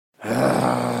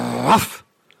Ruff!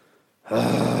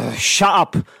 Shut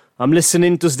up! I'm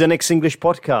listening to Zdenek's English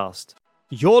podcast.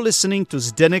 You're listening to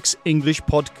Zdenek's English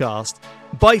podcast,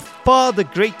 by far the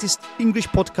greatest English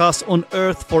podcast on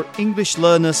earth for English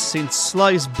learners since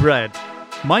sliced bread.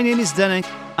 My name is Zdenek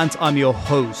and I'm your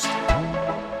host.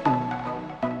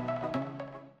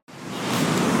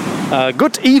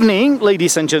 Good evening,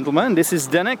 ladies and gentlemen. This is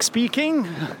Zdenek speaking.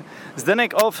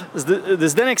 Zdenek of the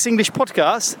Zdenek's English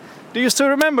podcast. Do you still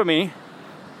remember me?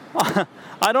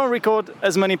 I don't record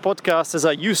as many podcasts as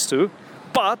I used to,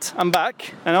 but I'm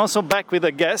back, and also back with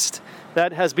a guest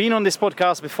that has been on this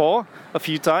podcast before a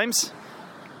few times.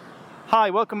 Hi,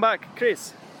 welcome back,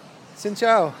 Chris. Xin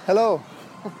chào, hello.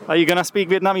 Are you gonna speak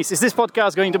Vietnamese? Is this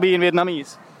podcast going to be in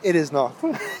Vietnamese? It is not.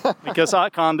 Because I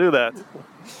can't do that.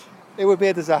 It would be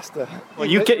a disaster. Well,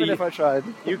 even if I tried.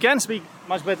 You can speak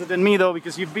much better than me though,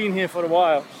 because you've been here for a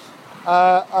while.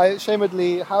 I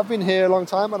ashamedly have been here a long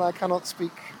time and I cannot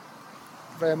speak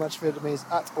very much Vietnamese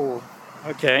at all.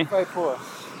 Okay. Very poor.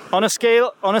 On a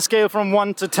scale from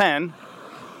 1 to 10,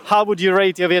 how would you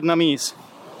rate your Vietnamese?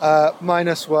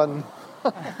 -1.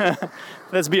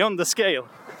 That's beyond the scale.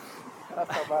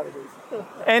 That's how bad it is.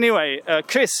 Anyway,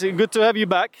 Chris, good to have you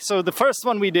back. So the first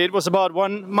one we did was about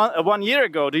 1 year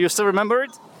ago. Do you still remember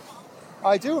it?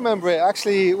 I do remember it.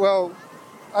 Actually, well,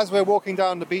 as we're walking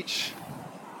down the beach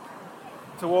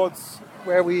towards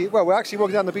we're actually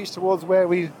walking down the beach towards where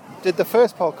we did the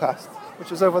first podcast,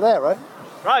 which was over there, right?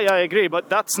 Right, I agree, but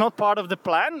that's not part of the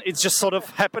plan. It's just sort of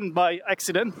happened by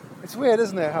accident. It's weird,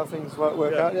 isn't it, how things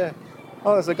work out, yeah.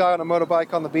 Oh, there's a guy on a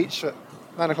motorbike on the beach at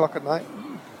 9 o'clock at night.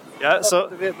 Yeah, so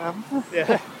Vietnam.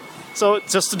 yeah. So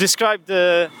just to describe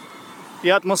the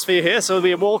atmosphere here, so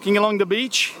we're walking along the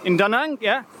beach in Da Nang,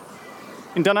 yeah,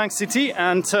 in Da Nang city,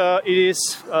 and it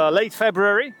is late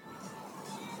February.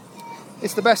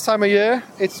 It's the best time of year.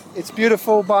 It's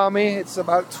beautiful, balmy. It's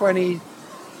about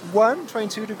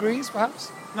 22 degrees,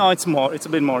 perhaps. No, it's more. It's a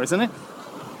bit more, isn't it?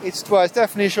 It's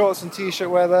definitely shorts and t-shirt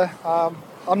weather.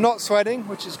 I'm not sweating,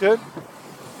 which is good.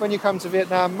 When you come to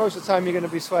Vietnam, most of the time you're going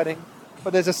to be sweating.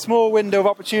 But there's a small window of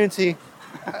opportunity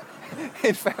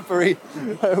in February,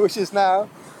 which is now,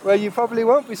 where you probably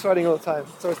won't be sweating all the time.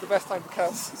 So it's the best time to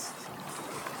come.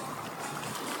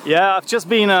 Yeah, I've just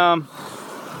been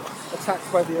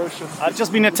Attacked by the ocean. I've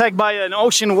just been attacked by an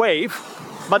ocean wave.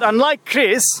 But unlike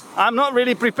Chris, I'm not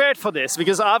really prepared for this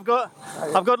because I've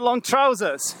got long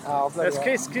trousers. Oh, bloody hell.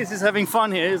 Chris is having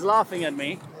fun here. He's laughing at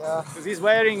me. Yeah. Because he's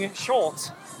wearing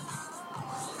shorts.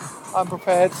 I'm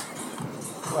prepared.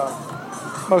 Well,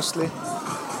 mostly.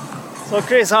 So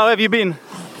Chris, how have you been?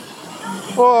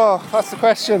 Oh, that's the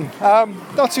question.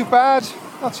 Not too bad.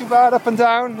 Not too bad, up and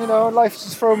down. You know, life's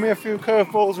just thrown me a few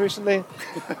curveballs recently,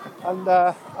 and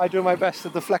I do my best to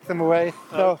deflect them away.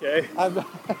 So Okay.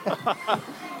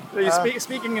 So you're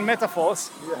speaking in metaphors.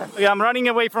 Yeah, I'm running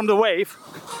away from the wave.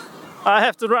 I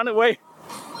have to run away.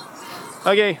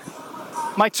 Okay,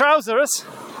 my trousers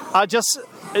are just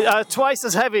twice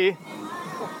as heavy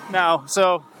now.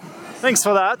 So thanks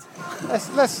for that.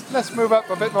 let's move up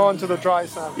a bit more into the dry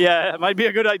sand. Yeah, it might be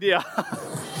a good idea.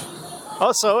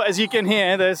 Also, as you can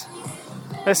hear, there's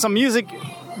some music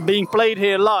being played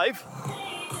here live.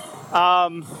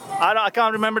 I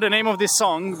can't remember the name of this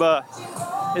song, but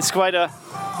it's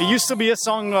it used to be a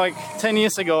song like 10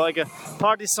 years ago, like a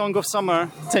party song of summer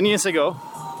 10 years ago.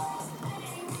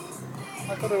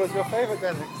 I thought it was your favorite,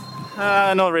 then.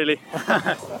 Not really.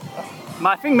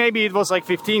 I think maybe it was like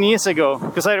 15 years ago,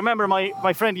 because I remember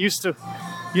my friend used to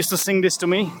sing this to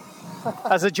me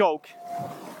as a joke.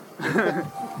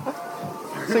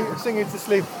 Sing it to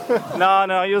sleep.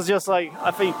 No, he was just like,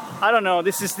 I don't know,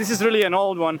 this is really an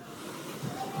old one.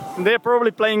 And they're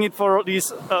probably playing it for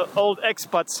these old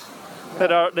expats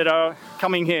that are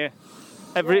coming here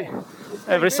every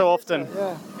so often.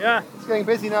 Yeah. It's getting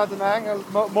busy now, Da Nang.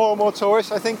 More and more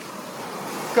tourists, I think.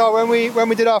 God, when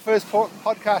we did our first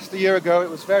podcast a year ago, it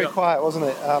was very quiet, wasn't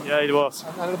it? Yeah, it was.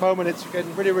 And at the moment, it's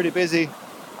getting really, really busy.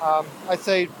 I'd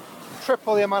say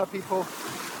triple the amount of people.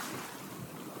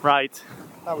 Right.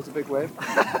 That was a big wave.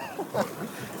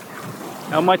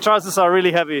 Now my trousers are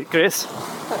really heavy, Chris.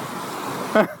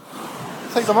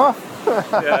 Take them off.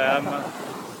 Yeah,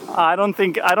 I don't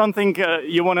think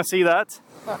you want to see that,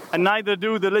 and neither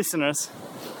do the listeners.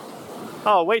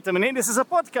 Oh, wait a minute! This is a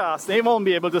podcast. They won't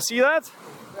be able to see that.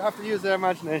 They have to use their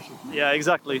imagination. Yeah,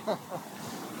 exactly.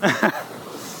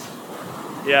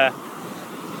 Yeah.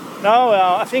 No,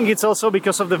 I think it's also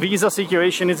because of the visa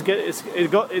situation.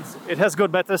 It has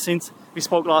got better since we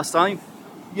spoke last time.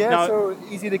 Yeah, now, so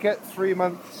easy to get 3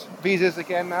 months visas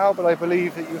again now, but I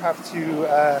believe that you have to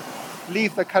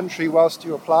leave the country whilst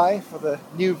you apply for the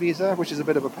new visa, which is a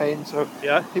bit of a pain. So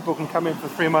Yeah. people can come in for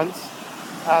 3 months.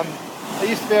 They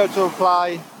used to be able to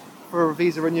apply for a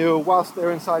visa renewal whilst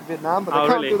they're inside Vietnam, but they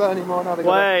can't really? do that anymore now.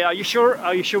 Wait, are you sure?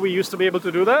 Are you sure we used to be able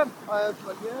to do that? But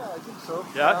yeah, I think so.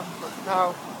 Yeah.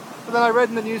 But then I read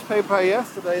in the newspaper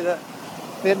yesterday that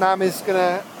Vietnam is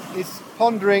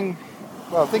pondering,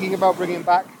 thinking about bringing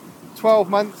back 12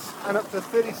 months and up to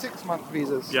 36-month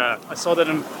visas. Yeah, I saw that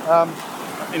in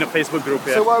a Facebook group.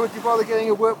 Yeah. So why would you bother getting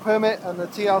a work permit and the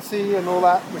TLC and all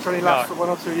that, which only lasts for 1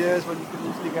 or 2 years, when you can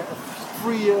usually get a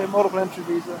 3-year multiple entry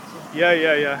visa? So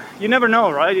Yeah. You never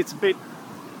know, right? It's a bit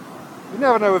you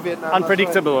never know with Vietnam.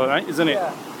 unpredictable, right? Isn't it?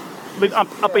 Yeah. A bit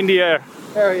up in the air.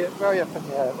 Very, very up in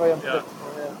the air, very unpredictable.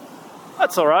 Yeah.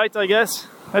 That's all right, I guess.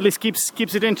 At least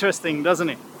keeps it interesting, doesn't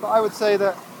it? But I would say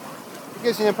that it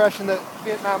gives you the impression that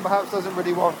Vietnam perhaps doesn't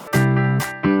really want.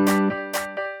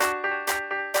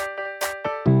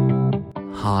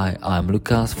 Hi, I'm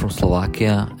Lukas from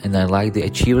Slovakia, and I like the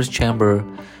Achievers Chamber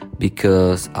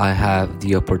because I have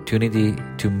the opportunity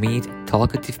to meet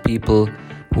talkative people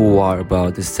who are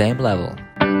about the same level.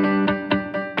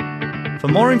 For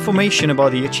more information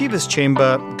about the Achievers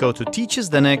Chamber, go to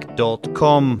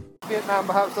teachersdenek.com. Vietnam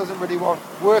perhaps doesn't really want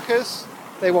workers,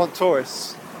 they want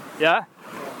tourists. Yeah?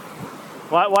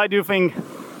 Why do you think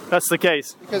that's the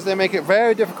case? Because they make it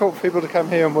very difficult for people to come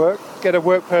here and work, get a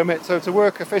work permit. So to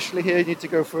work officially here, you need to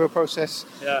go through a process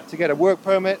to get a work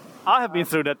permit. I have been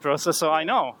through that process, so I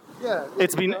know. Yeah,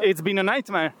 It's been a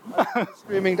nightmare.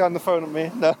 screaming down the phone at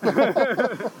me. No.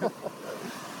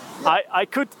 I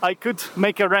could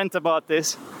make a rant about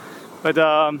this, but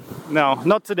no,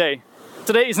 not today.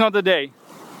 Today is not the day.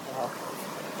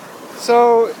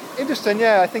 So interesting,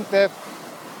 yeah. I think they're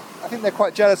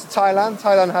quite jealous of Thailand.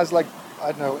 Thailand has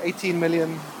 18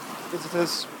 million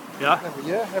visitors every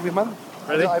year, every month.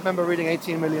 Really? I remember reading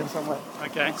 18 million somewhere.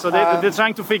 Okay, so they're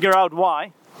trying to figure out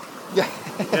why. Yeah.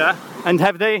 Yeah, and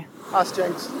have they? Ask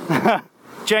Jenks.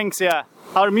 Jenks, yeah,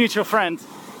 our mutual friend,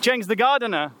 Jenks the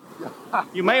gardener.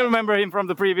 You may remember him from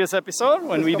the previous episode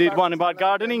when we did one about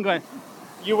gardening. When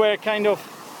you were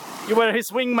his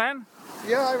wingman.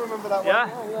 Yeah, I remember that Yeah?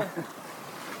 one. Yeah.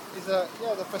 He's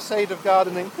the facade of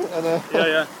gardening. And,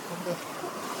 Yeah.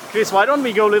 Chris, why don't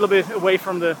we go a little bit away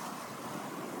from the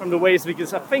waves,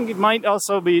 because I think it might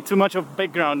also be too much of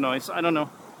background noise. I don't know.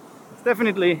 It's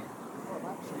definitely.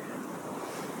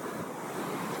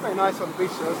 It's very nice on the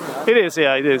beach, though, isn't it? It is,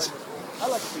 yeah, it is. I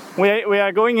like the beach. We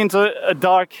are going into a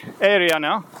dark area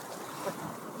now.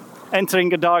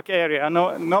 Entering a dark area.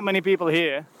 No, not many people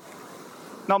here.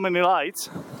 Not many lights.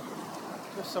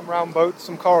 Just some round boats,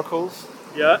 some coracles,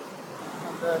 Yeah.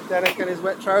 and Derek in his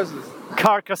wet trousers.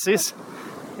 Carcasses.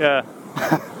 Yeah.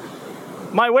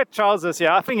 My wet trousers,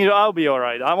 yeah, I think I'll be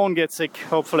alright. I won't get sick,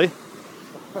 hopefully.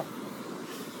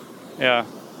 Yeah.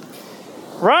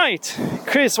 Right.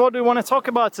 Chris, what do we want to talk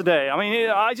about today? I mean,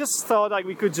 I just thought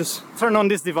we could just turn on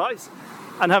this device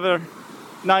and have a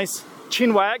nice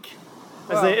chin wag,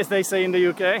 as they say in the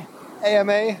UK.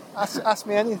 AMA, ask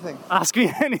me anything. Ask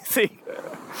me anything.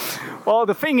 Well,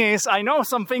 the thing is, I know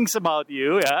some things about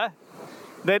you, yeah,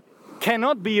 that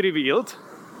cannot be revealed.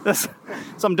 There's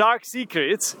some dark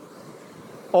secrets,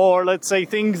 or let's say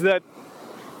things that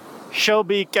shall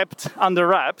be kept under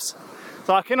wraps.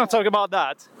 So I cannot talk about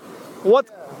that.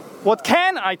 What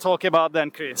can I talk about then,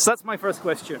 Chris? That's my first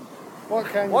question.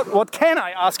 What can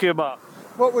I ask you about?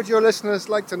 What would your listeners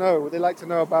like to know? Would they like to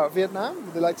know about Vietnam?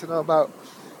 Would they like to know about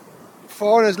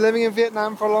foreigners living in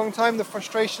Vietnam for a long time, the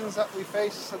frustrations that we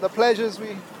face, the pleasures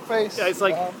we face? Yeah, it's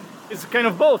it's kind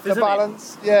of both, the isn't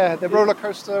balance, yeah, the roller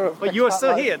coaster. Of But you are expat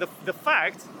still life. here. The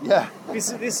fact, Yeah,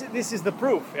 this is the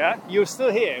proof. Yeah, you're still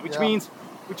here, which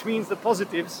means the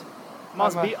positives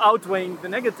must be outweighing the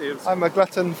negatives. I'm a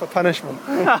glutton for punishment.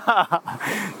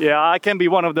 Yeah, I can be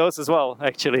one of those as well,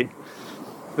 actually.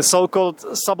 The so-called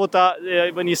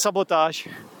sabotage, when you sabotage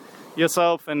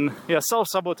yourself, and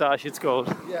self-sabotage it's called.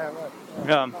 Yeah, right.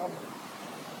 Yeah.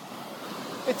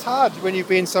 It's hard when you've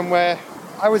been somewhere.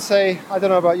 I would say, I don't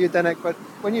know about you, Denek, but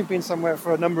when you've been somewhere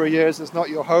for a number of years, it's not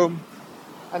your home,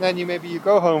 and then you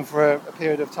go home for a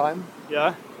period of time.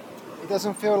 Yeah. It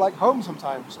doesn't feel like home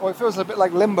sometimes, or it feels a bit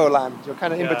like limbo land. You're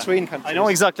kind of in between countries. I know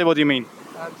exactly what you mean.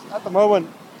 And at the moment,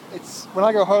 it's when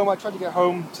I go home, I try to get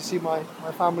home to see my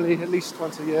family at least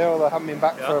once a year, although I haven't been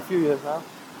back for a few years now.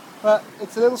 But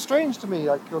it's a little strange to me,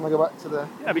 like when I go back to the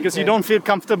because UK. you don't feel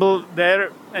comfortable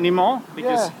there anymore,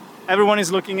 because everyone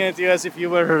is looking at you as if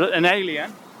you were an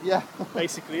alien. Yeah.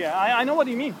 Basically, yeah. I know what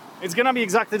you mean. It's gonna be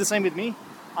exactly the same with me,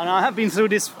 and I have been through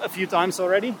this a few times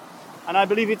already, and I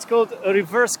believe it's called a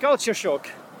reverse culture shock.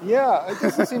 Yeah, it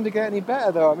doesn't seem to get any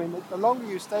better though. I mean, the longer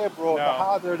you stay abroad, No. the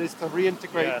harder it is to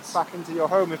reintegrate Yes. back into your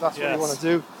home if that's what Yes. you want to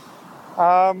do.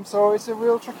 So it's a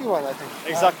real tricky one, I think.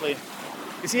 Exactly.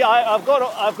 You see, I've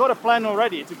got a plan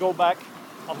already to go back.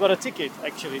 I've got a ticket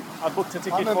actually. I booked a I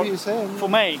ticket remember you saying for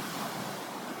May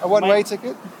a one-way May-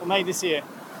 ticket. for May this year.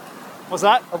 Was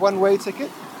that? A one-way ticket.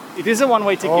 It is a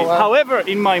one-way ticket. Oh, wow. However,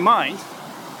 in my mind,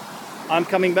 I'm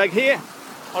coming back here,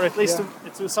 or at least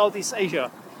Yeah. to Southeast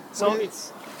Asia. So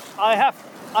Well,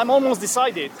 I'm almost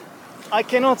decided. I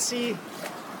cannot see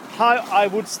how I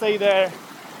would stay there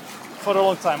for a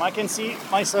long time. I can see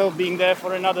myself being there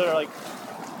for another like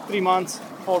 3 months,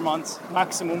 4 months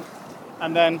maximum,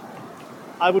 and then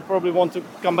I would probably want to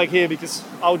come back here because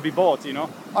I would be bored, you know.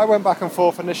 I went back and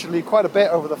forth initially quite a bit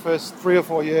over the first 3 or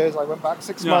 4 years. I went back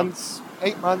 6 Yeah. months,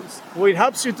 8 months. Well, it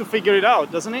helps you to figure it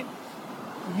out, doesn't it?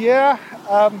 Yeah,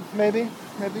 maybe.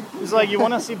 It's like you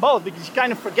want to see both because you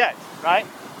kind of forget, right?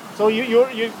 So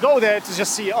you go there to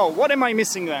just see, oh, what am I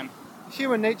missing then?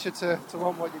 Human nature to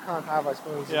want what you can't have, I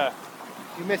suppose. Yeah,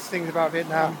 You miss things about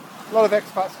Vietnam. A lot of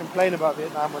expats complain about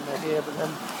Vietnam when they're here, but then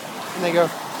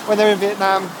when they're in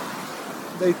Vietnam,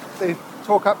 they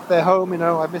talk up their home. You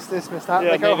know, I miss this, miss that.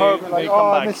 Yeah, they go they home do, and like, they come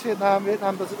oh, I back. miss Vietnam.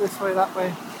 Vietnam does it this way, that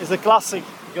way. it's the classic.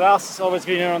 Grass is always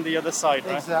greener on the other side,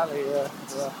 right? Exactly.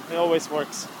 Yeah. It always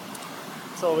works.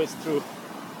 It's always true.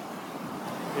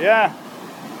 Yeah.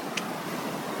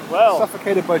 Well,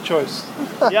 Suffocated by choice.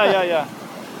 yeah.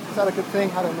 Is that a good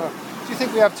thing? I don't know. Do you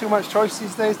think we have too much choice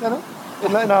these days, then,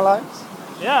 in our lives?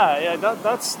 Yeah.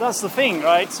 That's the thing,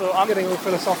 right? So I'm getting a little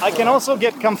philosophical. I can also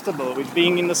get comfortable with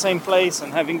being in the same place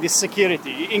and having this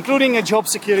security, including a job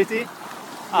security,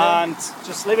 and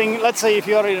just living. Let's say if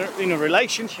you are in a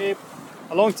relationship,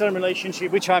 a long-term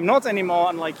relationship, which I'm not anymore,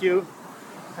 unlike you.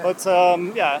 But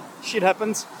shit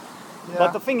happens. Yeah.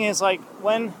 But the thing is, like,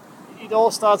 when it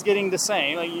all starts getting the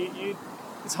same, like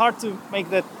it's hard to make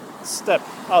that step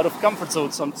out of comfort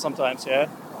zone sometimes. Yeah.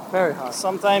 Very hard.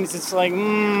 Sometimes it's like,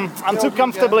 I'm Yeah, too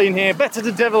comfortable in here. Better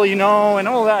the devil, you know, and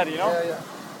all that, you know. Yeah.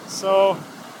 So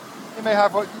You may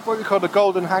have what we call the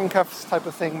golden handcuffs type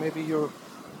of thing. Maybe you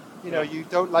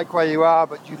don't like where you are,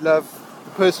 but you love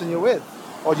the person you're with,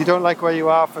 or you don't like where you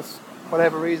are for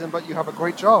whatever reason, but you have a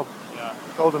great job. yeah,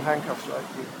 Golden handcuffs, right?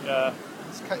 yeah.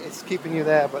 It's keeping you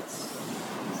there, but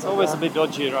It's always a bit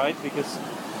dodgy, right? Because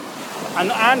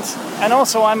and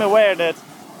also I'm aware that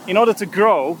in order to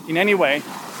grow in any way,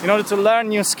 in order to learn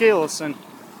new skills and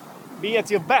be at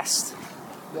your best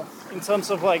Yeah. in terms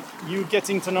of like you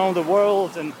getting to know the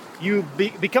world and you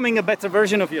becoming a better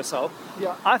version of yourself,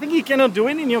 Yeah, I think you cannot do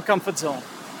it in your comfort zone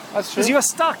that's true. because you are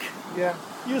stuck. Yeah,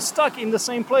 You're stuck in the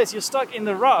same place. You're stuck in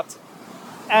the rut,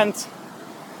 and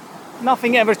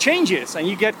nothing ever changes. And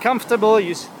you get comfortable.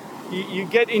 You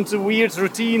get into weird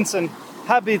routines and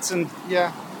habits, and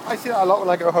yeah. I see that a lot when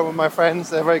I go home with my friends.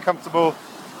 They're very comfortable.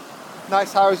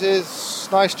 Nice houses,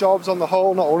 nice jobs on the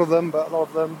whole. Not all of them, but a lot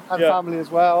of them, and Yeah. family as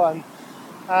well. And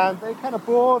they're kind of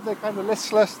bored. They're kind of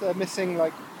listless. They're missing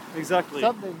like exactly.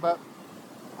 something. But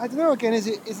I don't know. Again,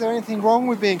 is there anything wrong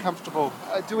with being comfortable?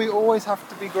 Do we always have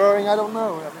to be growing? I don't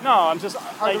know. I mean, No, I'm just.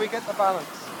 how do we get the balance?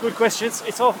 Good questions.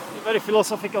 It's all very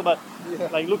philosophical, but Yeah.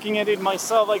 like looking at it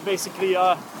myself, like basically,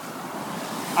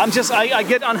 I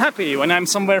get unhappy when I'm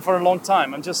somewhere for a long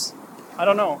time. I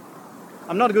don't know.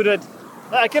 I'm not good at.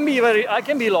 I can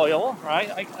be loyal,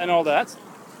 right? I know that.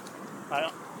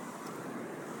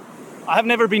 I have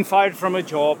never been fired from a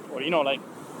job, or like,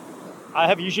 I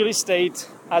have usually stayed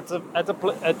at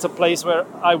a place where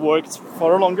I worked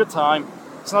for a longer time.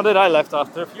 It's not that I left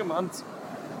after a few months.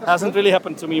 Hasn't really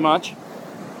happened to me much.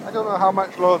 I don't know how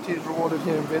much loyalty is rewarded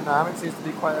here in Vietnam. It seems to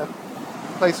be quite a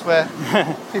place where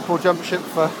people jump ship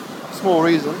for small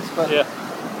reasons. But Yeah.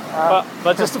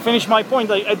 But just to finish my point,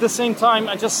 like, at the same time,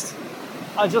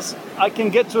 I can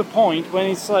get to a point when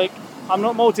it's like I'm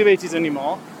not motivated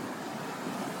anymore.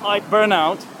 I burn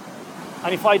out,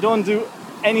 and if I don't do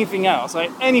anything else, like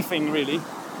anything really,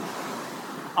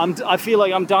 I feel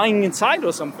like I'm dying inside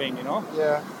or something, you know.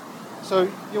 yeah, so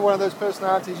you're one of those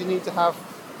personalities. You need to have,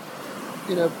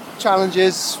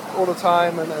 challenges all the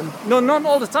time, and No, not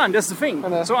all the time. That's the thing. I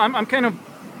know. So I'm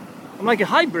like a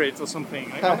hybrid or something.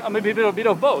 Like, I'm a bit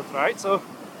of both, right? So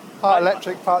part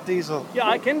electric, part diesel. yeah,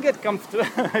 I can get comfortable.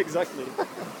 Exactly.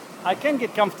 I can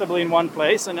get comfortable in one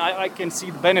place, and I can see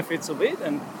the benefits of it,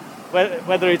 and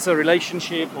whether it's a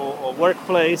relationship or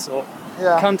workplace or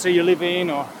Yeah. country you live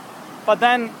in, but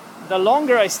then the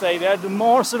longer I stay there, the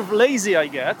more sort of lazy I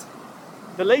get,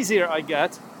 the lazier I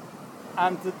get,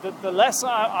 and the less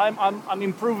I'm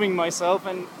improving myself,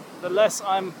 and the less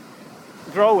I'm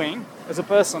growing as a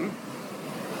person.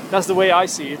 That's the way I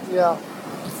see it. Yeah.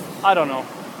 I don't know.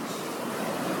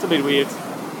 It's a bit weird.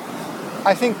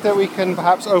 I think that we can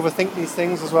perhaps overthink these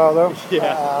things as well, though.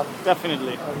 Yeah,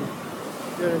 definitely.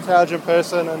 You're an intelligent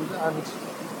person, and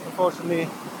unfortunately,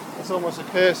 it's almost a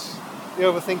curse, the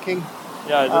overthinking.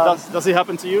 Yeah, does it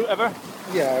happen to you ever?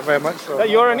 Yeah, very much so.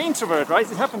 You're an introvert, right?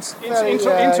 It happens.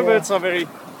 Introverts are very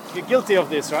guilty of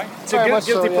this, right? It's very a much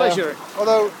guilty so, pleasure.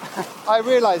 Although I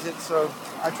realise it, so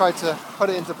I try to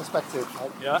put it into perspective.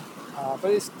 Like, Yeah.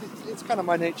 but it's kind of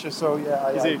my nature, so yeah,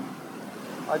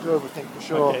 I do overthink for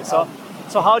sure. Okay,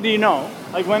 so how do you know?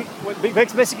 Like when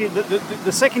basically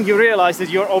the second you realize that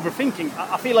you're overthinking,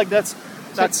 I feel like that's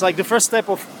like the first step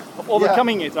of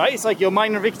overcoming it, right? It's like your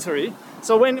minor victory.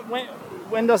 So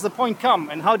when does the point come,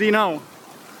 and how do you know?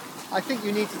 I think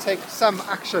you need to take some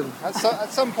action.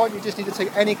 At some point, you just need to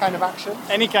take any kind of action.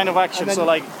 Any kind of action. And then so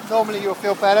like normally you'll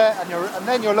feel better, and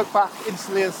then you'll look back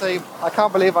instantly and say, "I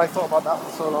can't believe I thought about that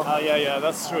for so long." yeah,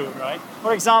 that's true, right?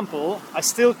 For example, I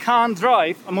still can't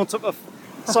drive a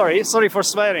sorry for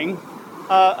swearing.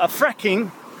 A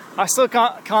fracking. I still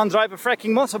can't drive a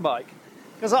fracking motorbike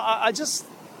because I just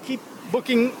keep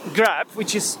booking Grab,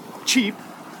 which is cheap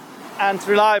and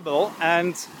reliable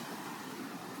and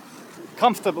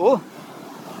comfortable,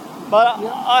 but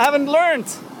I haven't learned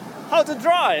how to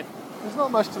drive. There's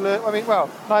not much to learn. I mean, well,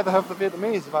 neither have the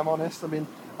Vietnamese, if I'm honest. I mean,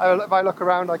 if I look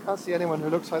around, I can't see anyone who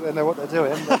looks like they know what they're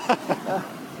doing. But,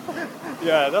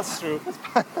 yeah, that's true.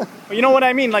 But you know what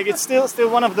I mean? Like, it's still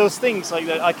one of those things like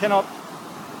that I cannot.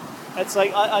 It's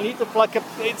like I need to pluck up.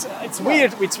 It's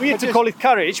weird. It's weird to call it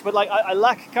courage, but like I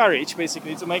lack courage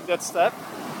basically to make that step.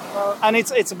 And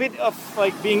it's a bit of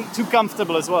like being too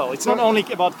comfortable as well. It's not only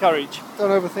about courage. Don't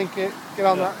overthink it. Get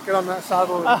on that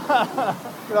saddle. And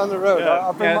get on the road.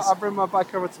 Yeah. I'll bring my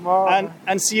bike over tomorrow.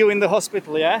 And see you in the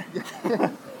hospital. Yeah.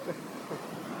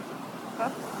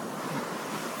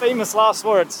 Famous last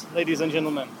words, ladies and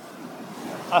gentlemen.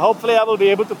 Hopefully I will be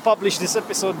able to publish this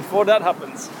episode before that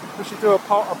happens. We should do a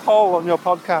poll on your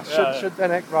podcast. Should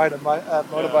Denek ride a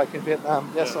motorbike in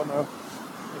Vietnam? Yes or no?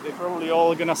 They're probably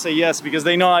all gonna say yes because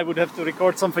they know I would have to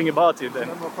record something about it then.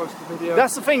 And then we'll post the video.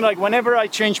 That's the thing, like whenever I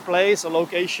change place or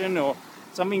location or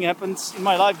something happens in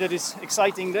my life that is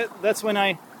exciting, that's when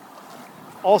I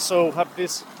also have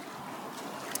this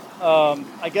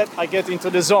I get into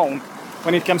the zone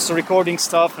when it comes to recording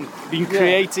stuff and being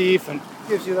creative, and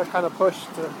gives you that kind of push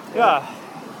to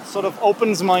sort of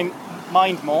opens my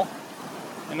mind more,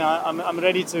 and I'm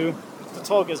ready to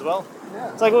talk as well.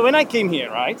 Yeah. It's like when I came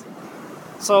here, right?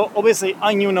 So obviously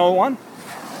I knew no one.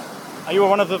 You were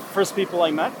one of the first people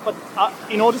I met, but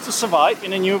in order to survive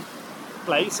in a new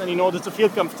place and in order to feel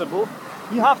comfortable,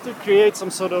 you have to create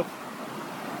some sort of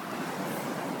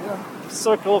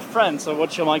circle of friends, or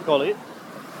what shall I call it?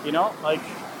 You know, like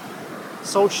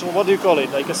social. What do you call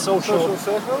it? Like a social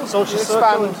circle. Social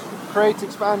circle.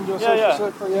 Expand your social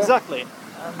circle. Yeah. Exactly.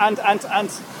 And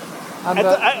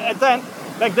then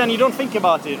back then you don't think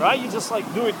about it, right? You just like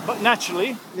do it, but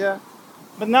naturally. Yeah.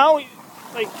 But now,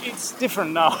 like, it's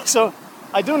different now. So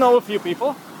I do know a few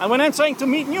people, and when I'm trying to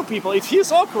meet new people, it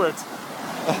feels awkward.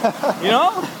 You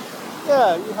know?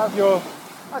 Yeah, you have your.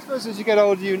 I suppose as you get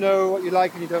older, you know what you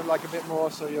like and you don't like a bit more,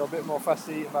 so you're a bit more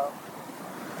fussy about.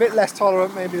 A bit less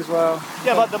tolerant, maybe as well.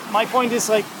 Yeah, but my point is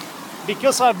like,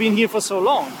 because I've been here for so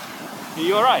long,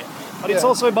 you're right. But it's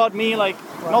also about me, like,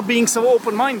 not being so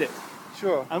open-minded.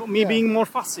 Sure. And me being more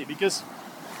fussy, because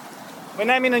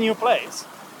when I'm in a new place,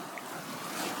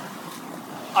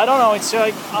 I don't know, it's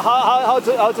like, how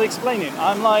to explain it?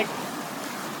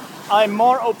 I'm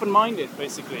more open-minded,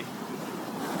 basically.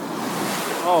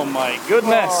 Oh my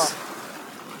goodness.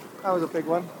 Oh, that was a big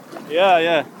one.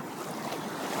 Yeah.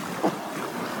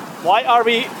 Why are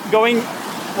we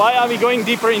going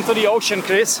deeper into the ocean,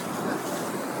 Chris?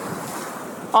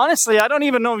 Honestly, I don't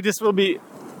even know if this will be...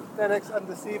 Denek's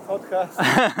Undersea podcast.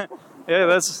 Yeah,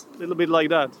 that's a little bit like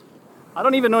that. I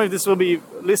don't even know if this will be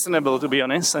listenable, to be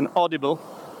honest, and audible.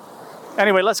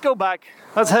 Anyway, let's go back.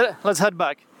 Let's head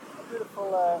back.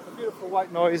 The beautiful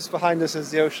white noise behind us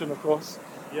is the ocean, of course.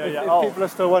 Yeah. If people are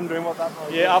still wondering what that noise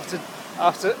is. Yeah,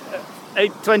 after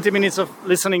 20 minutes of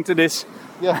listening to this.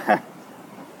 Yeah.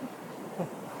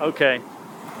 Okay.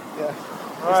 Yeah.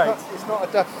 Right. It's not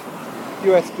a Dutch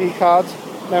USB card,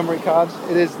 memory card.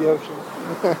 It is the ocean.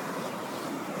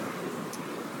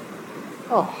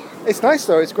 Oh, it's nice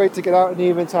though. It's great to get out in the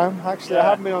evening time. Actually, I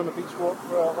haven't been on the beach walk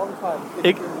for a long time.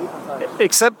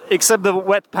 Except the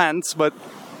wet pants, but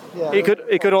yeah,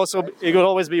 it could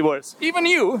always be worse. Even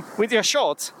you with your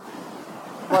shorts.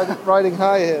 Riding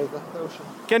high here, the ocean.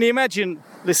 Can you imagine,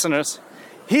 listeners?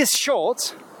 His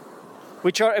shorts,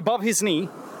 which are above his knee,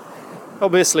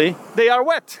 obviously, they are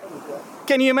wet.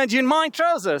 Can you imagine my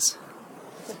trousers?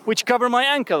 which cover my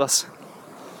ankles.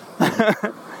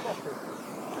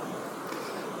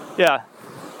 Yeah.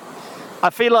 I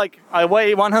feel like I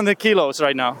weigh 100 kilos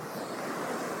right now.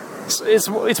 It's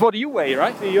what you weigh,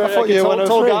 right? You're I thought like a you were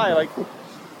tall 103. guy. Like,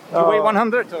 you weigh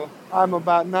 100 or? I'm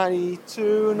about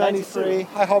 92, 93.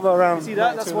 I hover around. See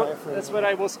that? 92, 93. That's what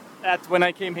I was at when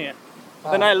I came here.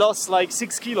 Then I lost like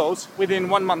 6 kilos within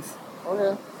 1 month.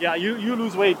 Okay. Yeah, you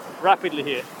lose weight rapidly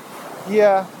here.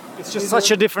 Yeah. It's just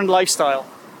such a different lifestyle.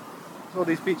 All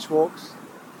these beach walks.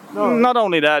 Not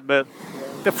only that, but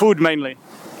the food mainly.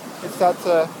 It's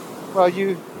that. Well,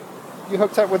 you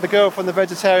hooked up with the girl from the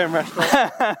vegetarian restaurant.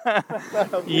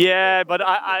 Yeah, but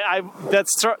I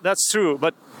that's true.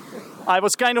 But I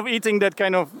was kind of eating that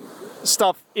kind of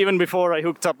stuff even before I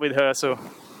hooked up with her. So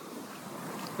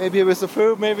Maybe it was the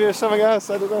food. Maybe it was something else.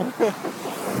 I don't know.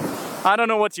 I don't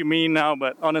know what you mean now,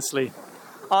 but honestly,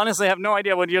 I have no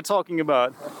idea what you're talking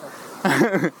about.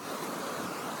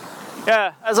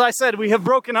 Yeah, as I said, we have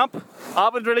broken up. I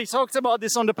haven't really talked about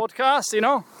this on the podcast, you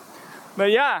know. But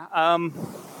yeah, I'm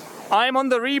on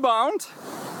the rebound.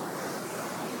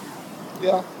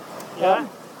 Yeah. Yeah.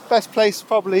 Best place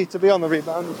probably to be on the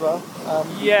rebound as well.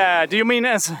 Yeah. Do you mean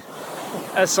as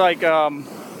like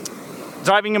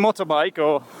driving a motorbike,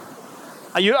 or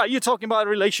are you talking about a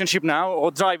relationship now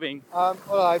or driving?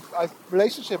 Well, I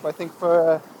relationship. I think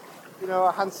for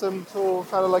a handsome, tall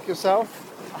fellow like yourself,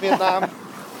 Vietnam,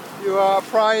 you are a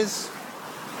prize.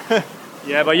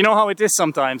 Yeah, but you know how it is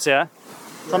sometimes. Yeah.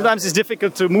 Sometimes it's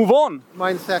difficult to move on.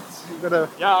 Mindset. You've got to.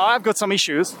 Yeah, I've got some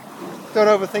issues. Don't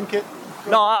overthink it.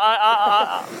 No,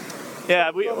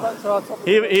 yeah, Back to our topic.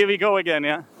 here we go again,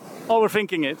 yeah.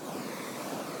 Overthinking it.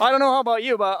 I don't know how about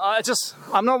you, but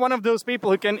I'm not one of those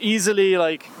people who can easily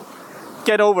like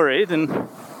get over it, and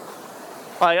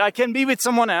I can be with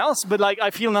someone else, but like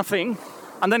I feel nothing,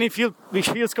 and then it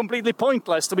feels completely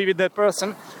pointless to be with that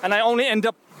person, and I only end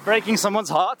up breaking someone's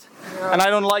heart, and I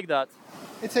don't like that.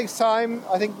 It takes time.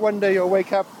 I think one day you'll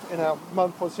wake up in a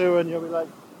month or two and you'll be like,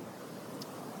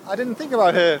 I didn't think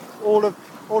about her all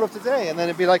of today. And then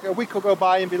it'd be like a week will go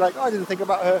by and be like, oh, I didn't think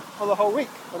about her for the whole week.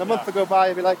 And a month will go by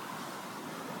and be like,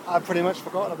 I've pretty much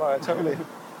forgotten about her totally.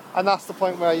 And that's the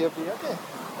point where you'll be, okay.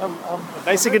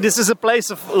 Basically, this is a place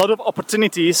of a lot of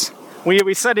opportunities.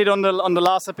 We said it on the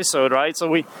last episode, right? So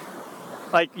we,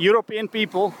 like European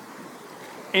people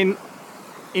in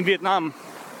Vietnam,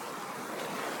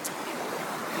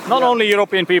 not only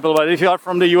European people, but if you are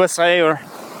from the USA or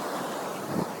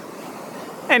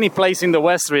any place in the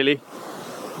West, really,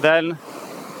 then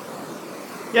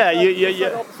yeah,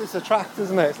 It's opposites attract,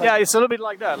 isn't it? It's like yeah, it's a little bit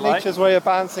like that, right? nature's way of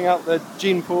balancing out the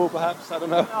gene pool, perhaps. I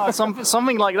don't know.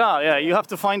 Something like that. Yeah, you have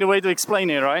to find a way to explain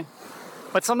it, right?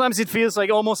 But sometimes it feels like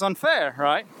almost unfair,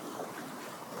 right?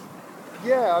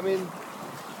 Yeah, I mean,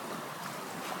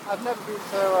 I've never been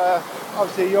to.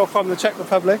 Obviously, you're from the Czech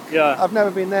Republic. Yeah. I've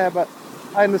never been there, but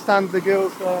I understand the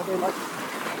girls they like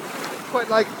quite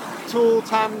like tall,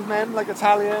 tan men, like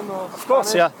Italian or. Of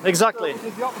course, yeah, exactly. Which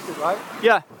is the opposite, right?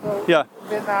 Yeah, So yeah.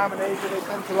 Vietnam and Asia, they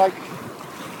tend to like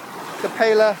the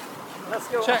paler Let's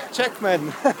go. Czech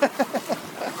men.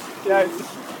 Yeah,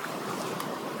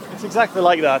 it's exactly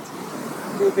like that.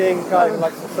 Me being a guy who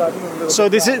likes the sun. and a little So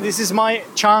bit this is my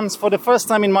chance for the first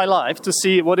time in my life to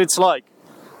see what it's like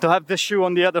to have the shoe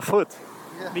on the other foot,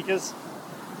 Yeah. because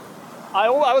I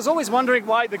was always wondering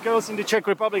why the girls in the Czech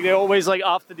Republic, they're always like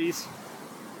after these,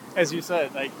 as you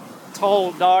said, like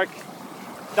tall,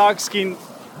 dark-skinned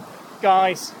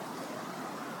guys.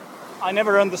 I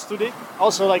never understood it.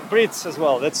 Also like Brits as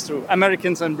well, that's true.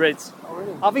 Americans and Brits. Oh,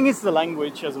 really? I think it's the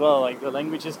language as well, like the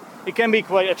language it can be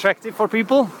quite attractive for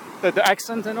people, the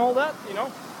accent and all that, you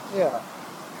know? Yeah,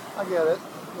 I get it.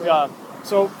 Yeah.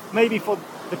 So maybe for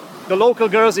the local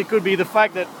girls, it could be the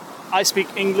fact that I speak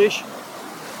English.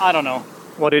 I don't know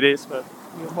what it is, but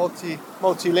You're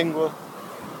multilingual.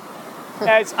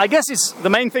 yeah, I guess the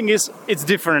main thing is it's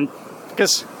different,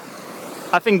 because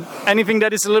I think anything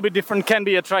that is a little bit different can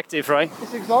be attractive, right?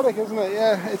 It's exotic, isn't it?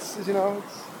 Yeah, it's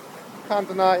can't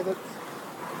deny that.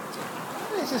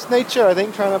 It's just nature, I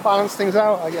think, trying to balance things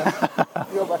out. I guess.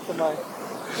 Go back to my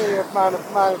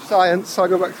man of science. So I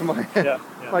go back to my Yeah.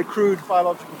 my crude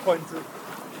biological point of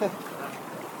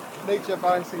nature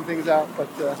balancing things out. But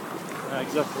Yeah,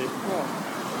 exactly.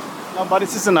 yeah. No, but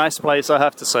this is a nice place, I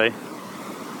have to say.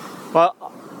 Well,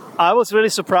 I was really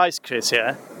surprised, Chris.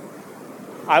 Yeah,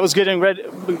 I was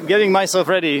getting myself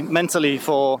ready mentally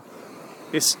for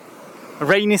this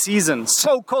rainy season,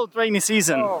 so-called rainy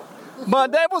season. Oh.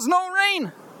 But there was no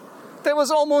rain. There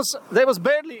was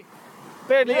barely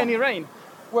any rain.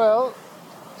 Well,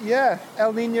 yeah,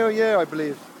 El Nino year, I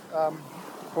believe. Or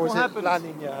was What it happened? La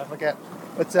Nina? I forget.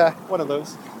 but one of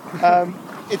those.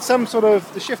 It's some sort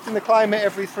of the shift in the climate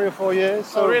every 3 or 4 years.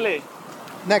 So Oh, really?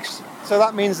 So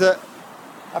that means that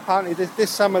apparently this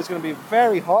summer is going to be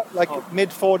very hot, like mid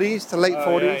 40s to late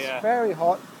 40s, yeah. very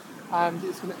hot, and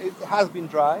it has been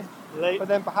dry. Late. But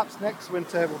then perhaps next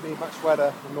winter will be much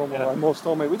wetter than normal Yeah. and more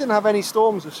stormy. We didn't have any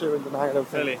storms this year in Danang, I don't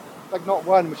think. Really? Like not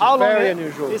one, which How is long? very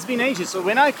unusual. It's been ages. So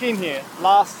when I came here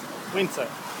last winter,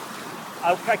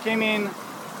 I came in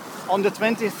on the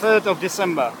 23rd of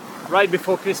December, right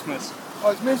before Christmas.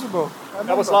 Oh, it's miserable. I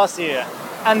That was remember. last year.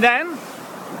 And then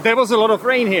there was a lot of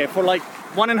rain here for like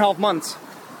 1.5 months.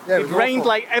 Yeah, It was rained awful.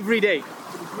 like every day.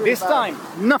 really This bad. time,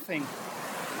 nothing.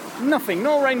 Nothing,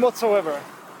 no rain whatsoever.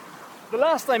 The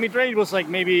last time it rained was like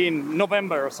maybe in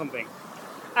November or something.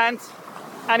 And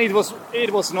it was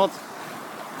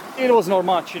not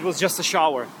much. It was just a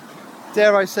shower.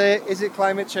 Dare I say it, is it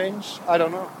climate change? I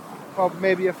don't know. Well,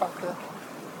 maybe a factor.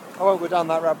 I won't go down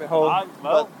that rabbit hole. Well,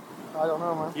 but I don't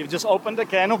know, man. you've just opened a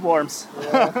can of worms.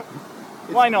 Yeah.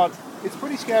 Why not? It's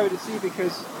pretty scary to see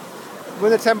because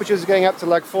when the temperatures are going up to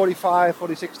like 45,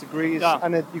 46 degrees, Yeah.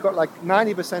 and you've got like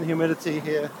 90% humidity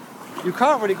here, you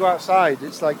can't really go outside.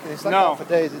 It's like No. that for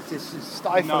days. It's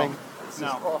stifling. No. It's No.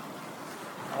 just,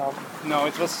 oh. No,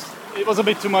 it was a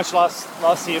bit too much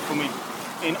last year for me.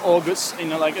 In August,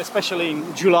 especially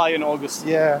in July and August.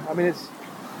 Yeah, I mean it's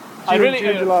I June, really-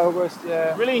 June, July, August.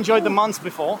 Yeah. Really enjoyed the months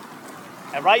before,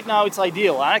 and right now it's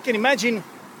ideal. I can imagine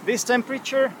this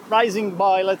temperature rising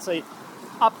by, let's say,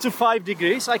 up to 5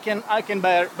 degrees. I can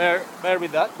bear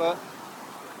with that, but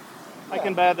I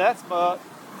can bear that, but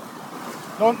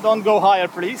don't go higher,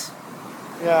 please.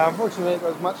 Yeah, unfortunately it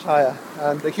goes much higher,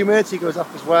 and the humidity goes up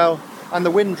as well, and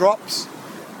the wind drops,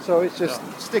 so it's just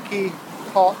sticky,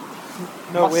 hot,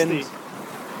 no Musty. wind.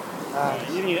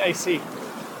 You need AC.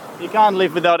 You can't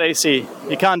live without AC.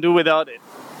 You can't do without it.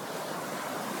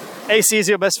 AC is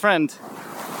your best friend.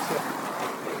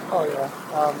 Oh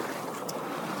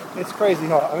yeah, it's crazy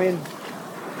hot. I mean,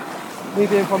 me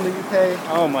being from the UK.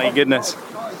 Oh my goodness.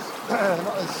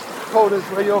 Not as cold as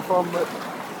where you're from, but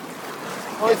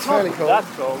it's not fairly cold. that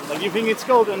cold. Like, you think it's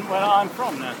cold in where I'm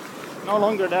from now? No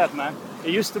longer that, man.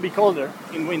 It used to be colder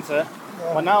in winter,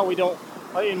 Yeah. but now we don't.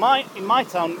 In my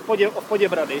town, of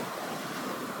Podjebrady,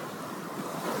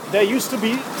 there used to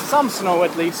be some snow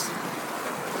at least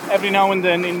every now and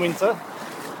then in winter,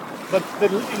 but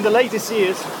in the latest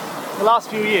years, the last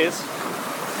few years,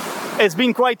 it's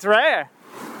been quite rare.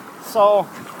 So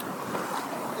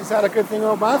Is that a good thing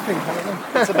or a bad thing? I don't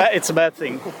know. it's a bad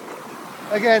thing.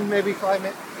 Again, maybe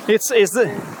climate.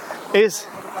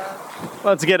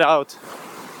 Let's get out.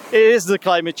 It is the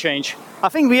climate change. I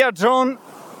think we are drawn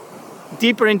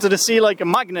deeper into the sea like a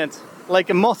magnet, like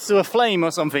a moth to a flame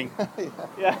or something.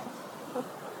 Yeah.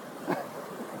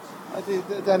 I think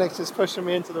Denix is pushing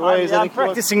me into the waves. I'm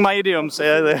practicing my idioms.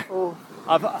 Yeah, Full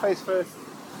I've- face first.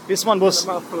 this one was. A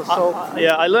mouthful of salt.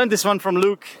 I learned this one from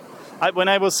Luke. When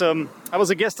I was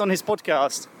a guest on his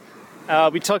podcast.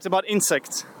 We talked about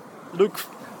insects. Luke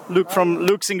from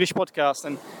Luke's English podcast,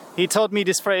 and he taught me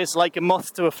this phrase, like a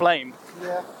moth to a flame.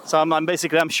 Yeah, So I'm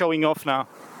basically showing off now.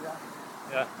 Yeah.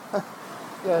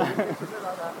 yeah. It's a bit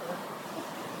like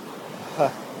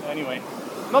that. Anyway,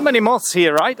 not many moths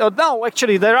here, right? Oh, no,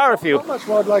 actually there are a few. Not much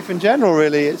wildlife in general,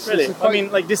 really. It's Really? It's I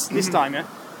mean, like this time, yeah.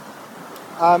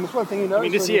 it's one thing you know. I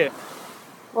mean, this year,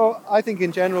 Well, I think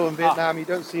in general in Vietnam you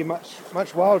don't see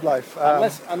much wildlife.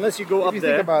 unless you go if up you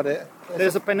there, think about it,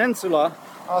 there's a peninsula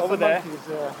over some there, monkeys,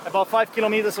 yeah. about 5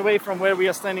 kilometers away from where we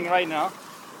are standing right now,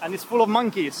 and it's full of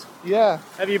monkeys. Yeah.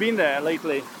 Have you been there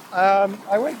lately?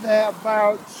 I went there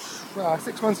about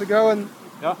 6 months ago, and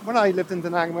Yeah. when I lived in Da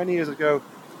Nang many years ago,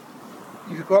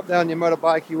 you could go up there on your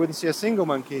motorbike, you wouldn't see a single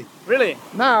monkey. Really?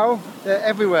 Now they're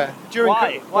everywhere.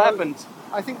 Why? What well, happened?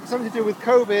 I think something to do with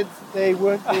COVID. They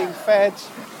weren't being fed.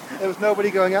 There was nobody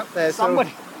going up there.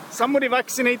 Somebody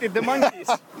vaccinated the monkeys.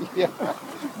 So, yeah.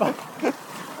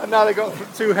 And now they got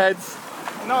 2 heads,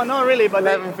 No, not really, but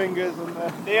 11 fingers, and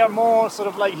they are more sort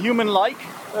of like human-like.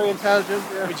 very intelligent.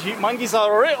 Yeah. Which monkeys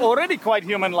are already quite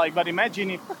human-like, but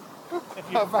imagine if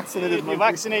you, Vaccinated if you monkeys.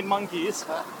 vaccinate monkeys,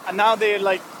 and now they're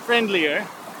like friendlier.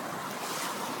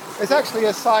 It's actually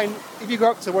a sign. If you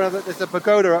go up to there's a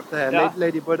pagoda up there, Yeah.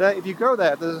 Lady Buddha. If you go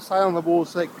there, there's a sign on the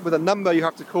walls like with a number you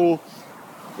have to call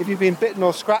if you've been bitten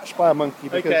or scratched by a monkey.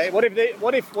 Because Okay, what if they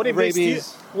steal,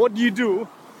 rabies. what do you do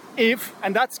if,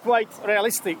 and that's quite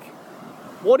realistic,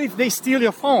 what if they steal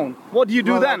your phone? What do you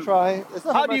do well, then? I'll try. There's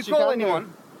nothing How do you much call can do.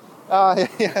 anyone?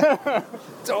 Yeah.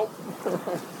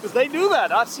 Because they do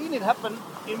that. I've seen it happen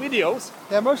in videos.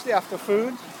 They're mostly after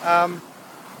food.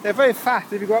 They're very fat.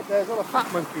 If you go up there, there's a lot of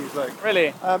fat monkeys, like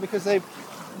Really? because they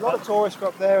A lot of tourists go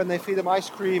up there and they feed them ice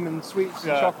cream and sweets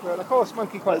and Yeah. chocolate. And of course,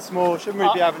 monkey quite small, shouldn't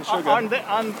really be having sugar.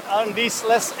 Aren't these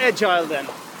less agile then?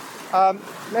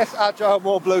 Less agile,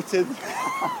 more bloated.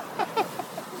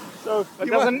 So But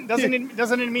you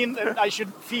doesn't it mean that I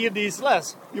should feed these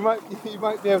less? you might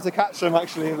be able to catch them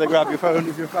actually if they grab your phone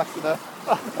if you're fast enough.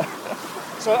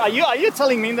 So are you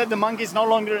telling me that the monkeys no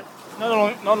longer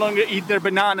eat their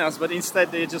bananas, but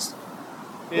instead they just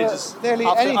They'll eat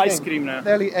after anything. ice cream now?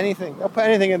 They'll eat anything. They'll put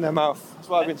anything in their mouth. That's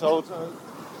what I've been told.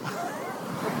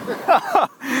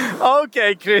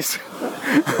 Okay, Chris.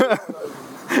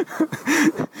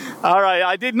 All right,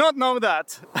 I did not know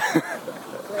that.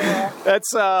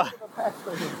 That's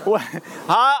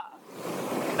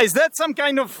is that some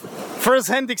kind of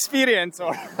first-hand experience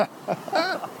or?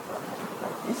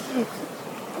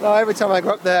 No, every time I go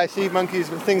up there, I see monkeys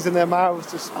with things in their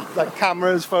mouths, just like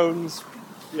cameras, phones,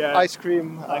 Yeah, ice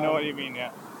cream. I know what you mean.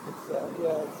 Yeah.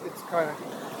 It's kind of.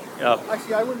 Yeah.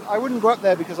 Actually, I wouldn't go up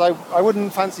there because I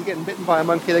wouldn't fancy getting bitten by a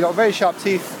monkey. They got very sharp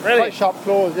teeth, Really? quite sharp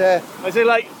claws. Yeah, Is it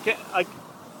like they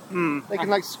can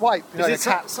like swipe. You know, is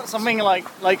like it a cat. something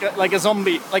like a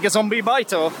zombie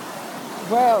bite or?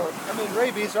 Well, I mean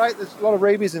rabies, right? There's a lot of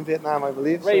rabies in Vietnam, I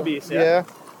believe. Rabies, so, yeah.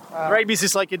 Rabies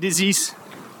is like a disease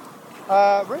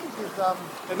Rabies is that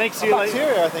makes a you like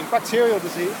bacteria, I think, bacterial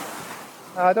disease.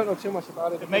 I don't know too much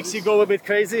about it. it makes you go a bit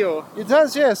crazy or? It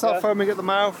does, yeah. Start Yeah. foaming at the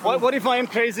mouth. What if I am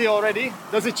crazy already?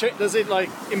 Does it like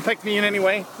impact me in any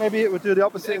way? Maybe it would do the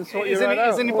opposite and sort you Isn't right it,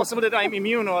 out. isn't it possible that I'm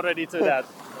immune already to that?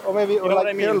 Or maybe it will know what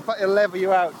like I mean? it'll level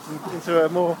you out into a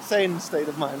more sane state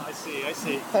of mind. I see.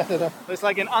 I don't know. It's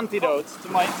like an antidote to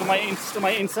my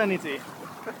insanity.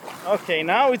 Okay,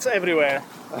 now it's everywhere.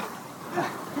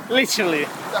 Literally.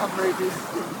 Damn rabies.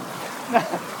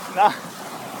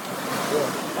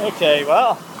 Okay,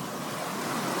 well,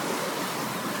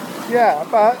 Yeah,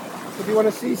 but if you want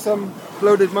to see some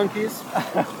bloated monkeys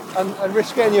and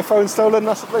risk getting your phone stolen,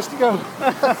 that's the place to go.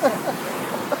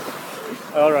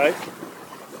 all right.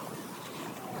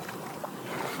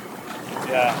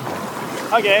 Yeah.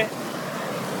 Okay.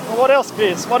 Well, what else,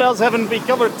 Chris? What else haven't we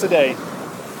covered today?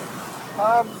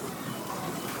 I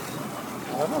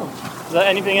don't know. Is there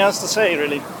anything else to say,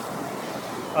 really?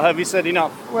 Or have we said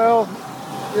enough? Well,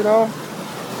 you know,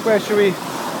 where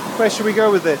should we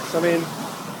go with this? I mean,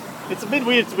 It's a bit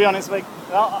weird, to be honest. Like,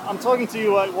 I'm talking to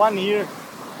you like 1 year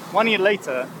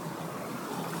later,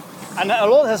 and a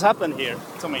lot has happened here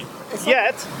to me.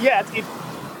 Yet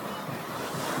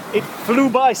it flew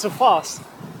by so fast.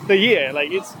 The year,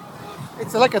 like it's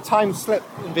like a time slip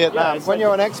in Vietnam. Yeah, it's when like-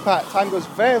 you're an expat, time goes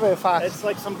very, very fast. it's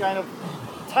like some kind of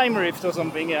time rift or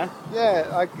something. Yeah. Yeah,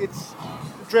 like it's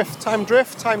time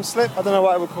slip. I don't know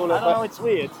what I would call it. I don't know. but It's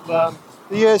weird, but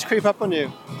the years creep up on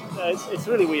you. it's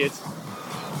really weird.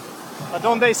 But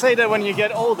don't they say that when you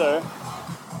get older,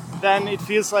 then it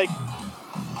feels like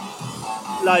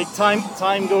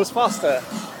time goes faster?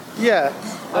 Yeah.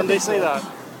 And they say that.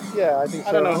 Yeah, I think so.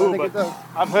 I don't know who, think it but does.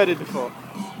 I've heard it before.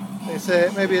 They say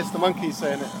it, maybe it's the monkeys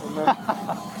saying it. I don't know.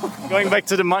 Going back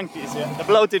to the monkeys, yeah, the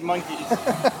bloated monkeys.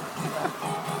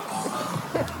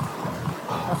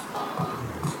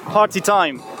 Party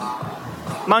time,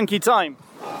 monkey time.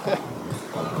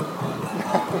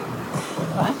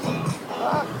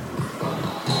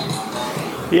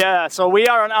 Yeah, so we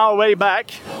are on our way back,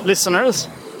 listeners.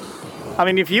 I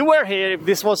mean, if you were here, if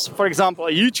this was, for example,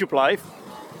 a YouTube live,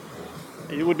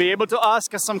 you would be able to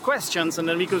ask us some questions and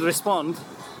then we could respond.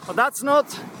 But that's not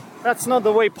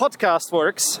the way podcast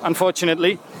works,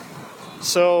 unfortunately.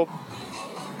 So,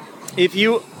 if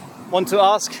you want to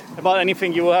ask about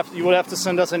anything, you will have to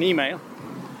send us an email.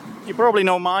 You probably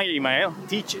know my email,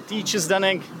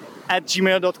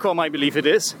 teachersdenning@gmail.com, I believe it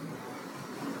is.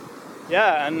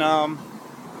 Yeah, and I'll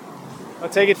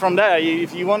take it from there.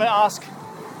 If you want to ask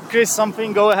Chris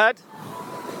something, go ahead.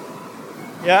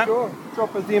 Yeah. Sure.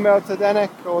 Drop his email to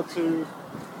Denek or to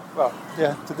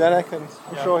Denek, and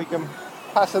I'm sure he can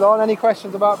pass it on. Any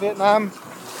questions about Vietnam,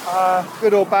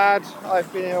 good or bad?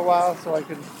 I've been here a while, so I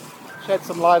can shed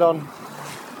some light on.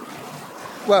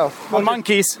 Well, On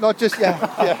monkeys not just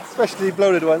especially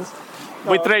bloated ones.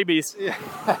 with rabies.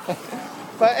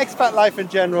 But expat life in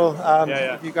general.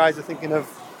 Yeah. If you guys are thinking of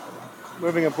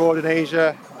moving abroad in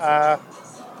Asia,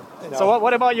 you know, So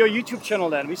what about your YouTube channel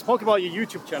then? We spoke about your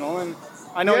YouTube channel, and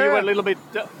I know you Yeah. were a little bit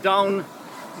down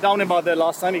about that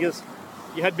last time because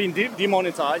you had been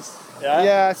demonetized.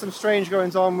 yeah, some strange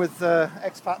goings on with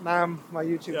Expat Nam, my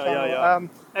YouTube channel. Yeah.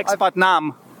 Expat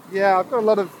Nam. Yeah, I've got a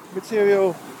lot of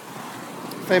material.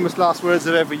 Famous last words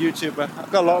of every YouTuber.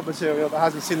 I've got a lot of material that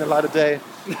hasn't seen the light of day.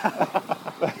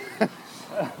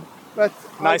 But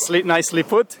Nicely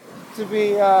put.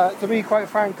 To be quite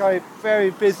frank, I'm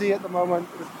very busy at the moment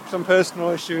with some personal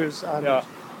issues and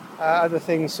other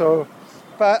things. So,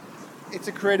 but it's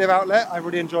a creative outlet. I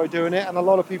really enjoy doing it, and a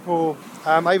lot of people.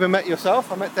 I even met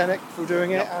yourself. I met Denik through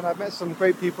doing it, and I've met some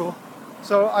great people.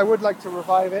 So I would like to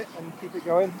revive it and keep it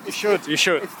going. You should.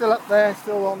 It's still up there,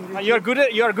 still on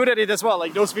YouTube. You're good at it as well.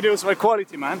 Like those videos were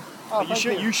quality, man. Oh,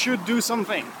 You should do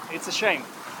something. It's a shame.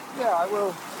 Yeah, I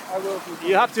will. Do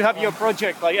You have to have your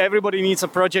project. Like everybody needs a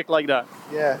project like that.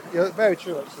 Yeah, very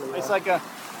true actually. It's like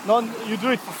you do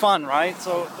it for fun, right?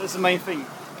 So that's the main thing.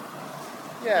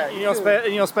 Yeah,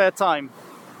 In your spare time.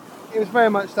 It was very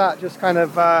much that, just kind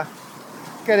of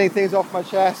getting things off my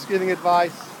chest, giving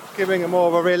advice, giving a more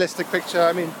of a realistic picture.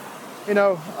 I mean, you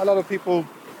know, a lot of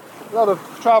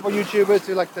travel YouTubers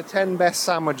do like the 10 best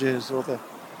sandwiches or the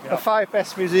 5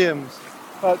 best museums,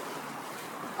 but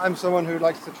I'm someone who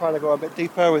likes to try to go a bit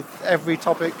deeper with every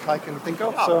topic I can think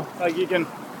of. So like you can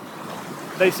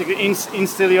basically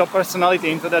instill your personality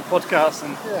into that podcast,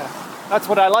 and that's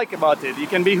what I like about it. You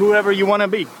can be whoever you want to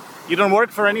be. You don't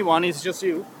work for anyone, it's just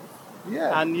you.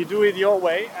 Yeah. And you do it your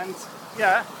way, and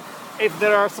if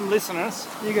there are some listeners,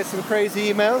 you get some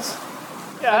crazy emails.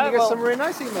 Yeah, and you get some really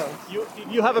nice emails.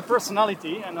 You have a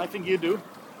personality, and I think you do.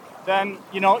 Then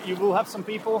you will have some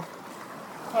people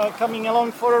coming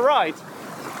along for a ride.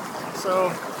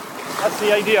 So that's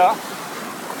the idea.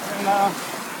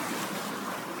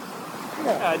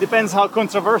 And it depends how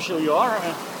controversial you are.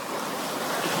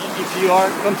 If you are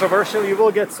controversial, you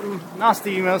will get some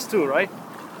nasty emails too, right?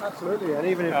 Absolutely. And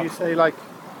even if you say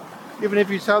even if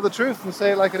you tell the truth and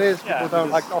say it like it is, people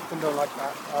often don't like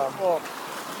that.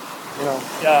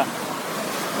 Yeah.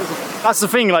 That's the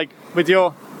thing. Like with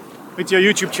your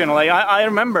YouTube channel, I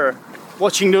remember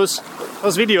watching those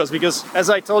videos because, as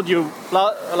I told you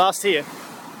last year,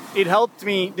 it helped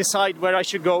me decide where I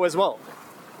should go as well.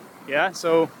 Yeah.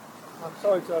 So. I'm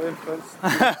sorry to have influenced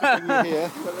you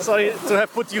here. Sorry to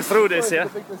have put you through this,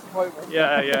 It's a big disappointment.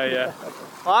 Yeah.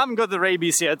 Well, I haven't got the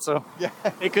rabies yet, so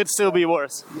it could still be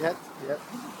worse. Yet.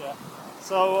 Yeah.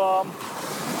 So,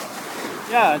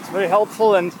 it's very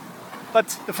helpful.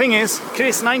 But the thing is,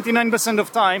 Chris, 99%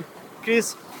 of time,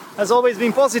 Chris has always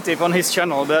been positive on his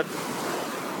channel. But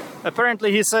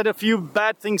apparently he said a few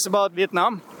bad things about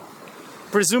Vietnam.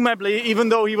 Presumably, even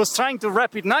though he was trying to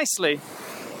wrap it nicely,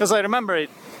 because I remember it.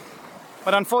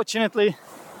 But unfortunately,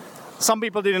 some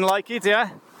people didn't like it,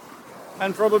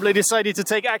 and probably decided to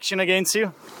take action against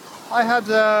you. I had,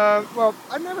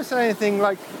 I've never said anything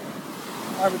like,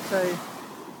 I would say,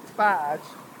 bad.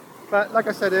 But like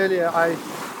I said earlier, I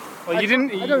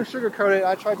don't sugarcoat it.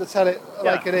 I tried to tell it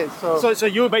like it is. So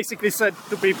you basically said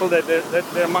to people that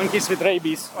there are monkeys with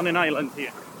rabies on an island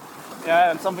here.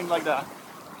 Yeah, and something like that.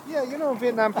 Yeah, in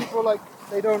Vietnam, people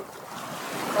they don't,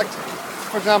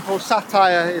 for example,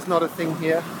 satire is not a thing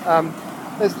here.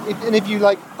 If you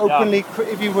openly,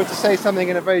 if you were to say something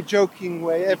in a very joking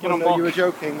way, everyone know you were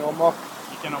joking or mock.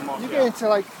 You cannot mock. You get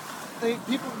into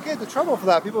people get into trouble for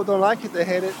that. People don't like it; they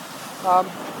hate it.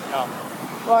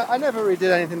 Well, I never really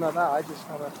did anything like that. I just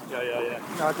kind of,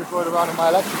 I just rode around on my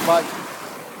electric bike.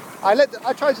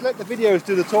 I tried to let the videos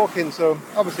do the talking. So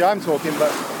obviously I'm talking,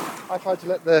 but I tried to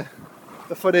let the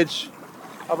footage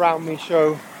around me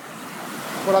show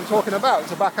what I'm talking about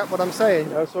to back up what I'm saying.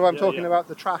 So I'm talking about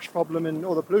the trash problem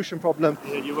or the pollution problem.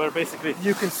 Yeah, you were basically.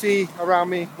 You can see around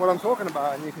me what I'm talking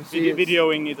about, and you can see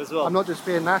videoing it as well. I'm not just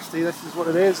being nasty. This is what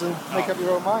it is, and make up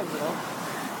your own mind.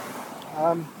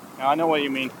 I know what you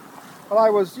mean. Well, I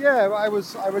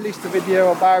released a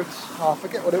video about. I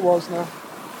forget what it was now.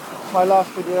 My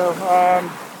last video,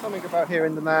 something about here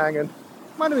in Da Nang, and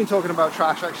might have been talking about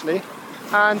trash actually,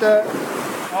 and.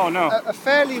 A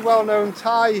fairly well-known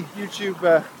Thai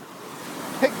YouTuber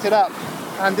picked it up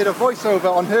and did a voiceover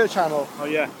on her channel. Oh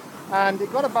yeah. And it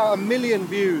got about 1 million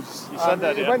views. You said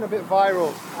that, It went a bit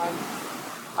viral. And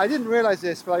I didn't realise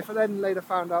this, but I then later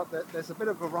found out that there's a bit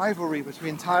of a rivalry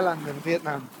between Thailand and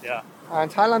Vietnam. Yeah. And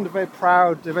Thailand are very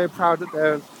proud. They're very proud that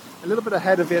they're a little bit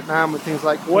ahead of Vietnam with things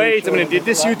like. Wait a minute. Did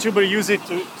this YouTuber use it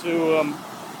to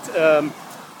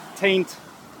taint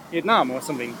Vietnam or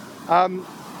something?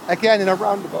 Again, in a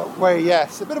roundabout way,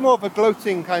 yes. A bit more of a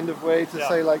gloating kind of way to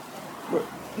say,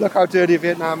 look how dirty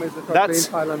Vietnam is, look how clean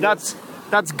Thailand is.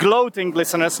 That's gloating,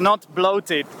 listeners, not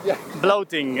bloated. Yeah.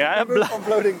 Bloating, yeah?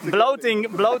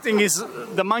 Bloating is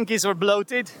the monkeys are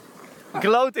bloated.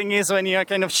 Gloating is when you're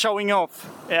kind of showing off,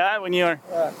 when you're...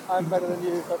 Yeah, I'm better than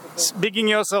you. Bigging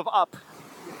yourself up.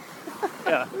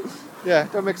 Yeah,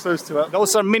 don't mix those two up.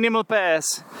 Those are minimal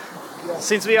pairs. Yeah.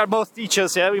 Since we are both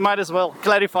teachers, we might as well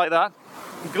clarify that.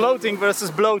 Gloating versus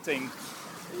bloating.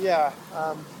 Yeah.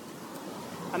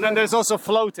 And then there's also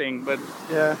floating, but...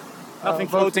 Yeah. Nothing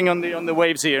floating on the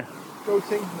waves here.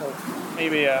 Floating? No.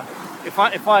 Maybe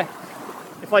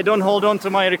if I don't hold on to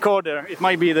my recorder, it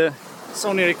might be the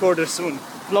Sony recorder soon,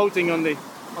 floating on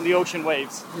the ocean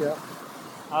waves. Yeah.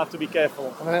 I have to be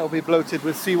careful. And then it'll be bloated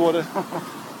with seawater.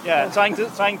 Yeah, trying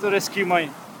to rescue my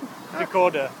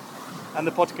recorder and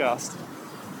the podcast.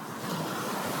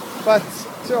 But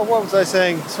so what was I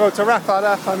saying? So to wrap that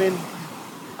up, I mean,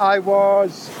 I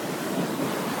wasn't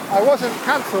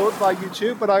cancelled by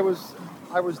YouTube, but I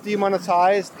was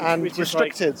demonetized and Which is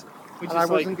like- restricted, and I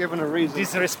wasn't given a reason.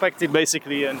 Disrespected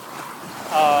basically and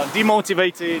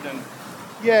demotivated and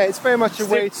Yeah, it's very much a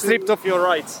way to stripped of your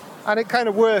rights. and it kind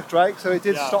of worked, right? So it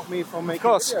did Yeah. stop me from making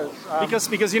Of course, videos.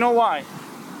 because you know why?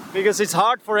 Because it's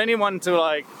hard for anyone to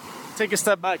like take a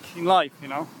step back in life. You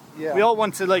know, Yeah. we all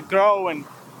want to like grow and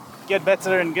get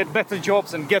better and get better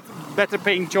jobs and get better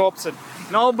paying jobs, and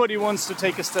nobody wants to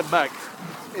take a step back.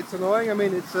 It's annoying. I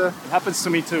mean, It happens to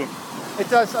me too. it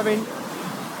does. I mean,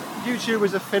 YouTube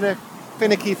is a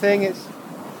finicky thing.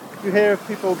 You hear of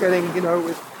people getting,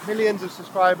 with millions of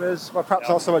subscribers, well, perhaps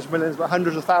Yeah. not so much millions, but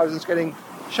hundreds of thousands getting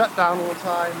shut down all the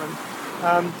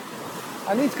time.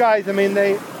 And these guys, I mean,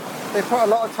 they put a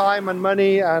lot of time and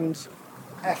money and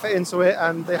effort into it,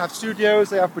 and they have studios,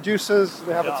 they have producers,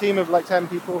 they have Yeah. a team of like 10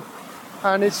 people,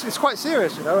 and it's quite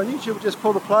serious, and YouTube will just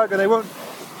pull the plug, and they won't.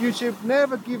 YouTube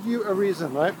never give you a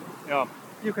reason, right? Yeah,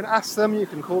 You can ask them, you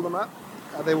can call them up.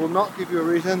 They will not give you a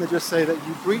reason. They just say that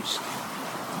you breached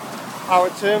our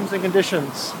terms and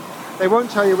conditions. They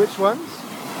won't tell you which ones.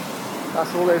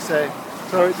 That's all they say.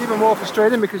 So it's even more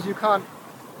frustrating because you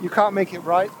can't make it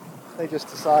right. They just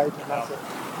decide, and that's it.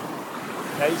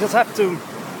 yeah. You just have to.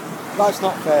 That's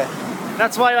not fair.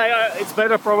 That's why it's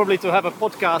better probably to have a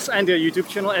podcast and a YouTube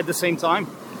channel at the same time,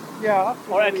 Yeah.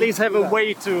 or at least have a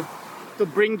way to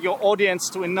bring your audience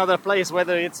to another place.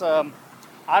 Whether it's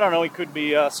I don't know, it could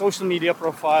be a social media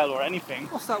profile or anything.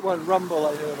 What's that one? Rumble,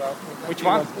 I hear about. Which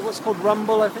one? What's called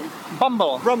Rumble, I think.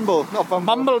 Bumble. Rumble, not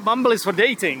Bumble. Bumble is for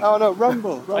dating. Oh no,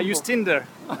 Rumble. I use Tinder.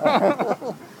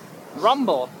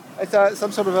 Rumble. It's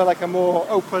some sort of like a more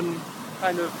open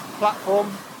kind of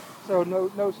platform, so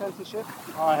no censorship.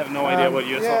 I have no idea what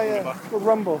you're talking about. It's called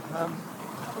Rumble. I don't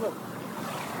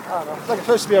know. It's like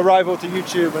supposed to be a rival to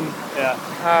YouTube, and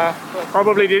Yeah.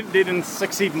 Probably didn't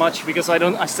succeed much because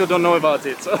I still don't know about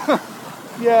it. So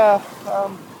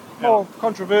more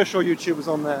controversial YouTubers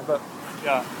on there, but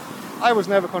yeah. I was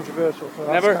never controversial, so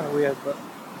that's Never? kind of weird. But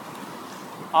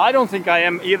I don't think I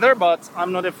am either, but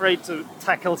I'm not afraid to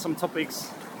tackle some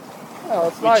topics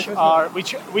it's life,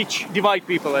 which isn't it? which divide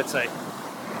people, let's say.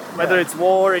 Whether it's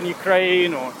war in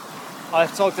Ukraine or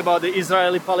I've talked about the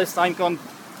Israeli-Palestine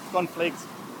conflict.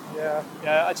 Yeah.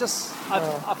 Yeah,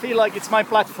 I feel like it's my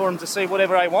platform to say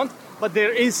whatever I want, but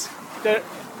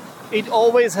it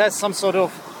always has some sort of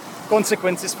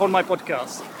consequences for my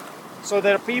podcast. So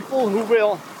there are people who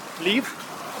will leave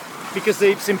because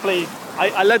they simply,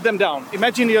 I let them down.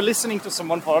 Imagine you're listening to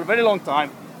someone for a very long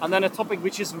time, and then a topic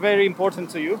which is very important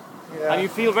to you, Yeah. and you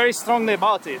feel very strongly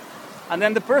about it, and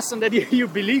then the person that you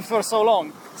believe for so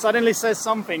long suddenly says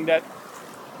something that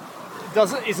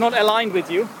is not aligned with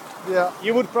you. Yeah.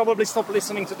 You would probably stop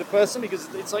listening to the person because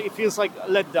it feels like a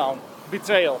letdown,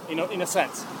 betrayal, in a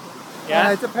sense.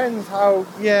 Yeah, It depends how.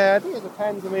 Yeah, I think it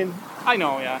depends. I mean, I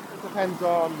know. Yeah, it depends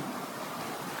on.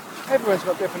 Everyone's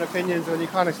got different opinions, and you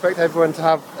can't expect everyone to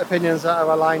have opinions that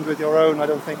are aligned with your own. I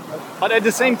don't think. but at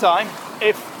the same time,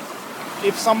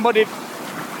 if somebody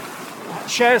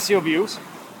shares your views,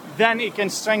 then it can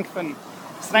strengthen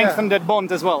Yeah. that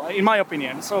bond as well, in my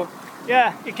opinion. So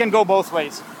yeah, it can go both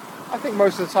ways. I think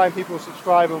most of the time people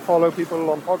subscribe and follow people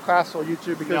on podcasts or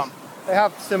YouTube because they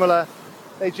have similar.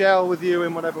 They gel with you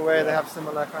in whatever way. They have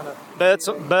similar kind of.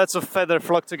 Birds of feather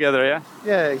flock together. Yeah,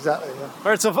 Yeah, exactly. Yeah.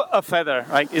 birds of a feather,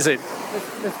 right? Is it?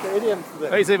 Mr. Idiom for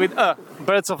Or is it with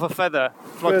birds of a feather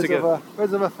flock together?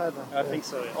 Birds of a feather. I think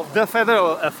so. Yeah. Of the feather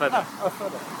or a feather? A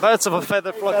feather. Birds of a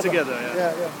feather flock together. Yeah.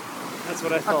 Yeah, yeah. That's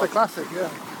what I That's a thought. classic.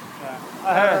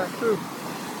 Yeah. True.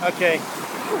 Okay.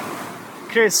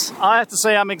 Chris, I have to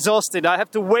say I'm exhausted. I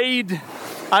have to wade.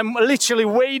 I'm literally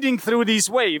wading through these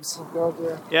waves. God,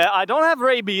 yeah. Yeah, I don't have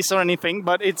rabies or anything,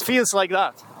 but it feels like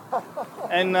that.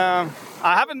 And I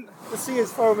haven't. The sea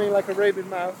is foaming like a rabid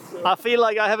mouth. So. I feel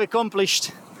like I have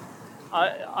accomplished.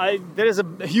 There is a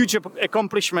huge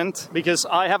accomplishment because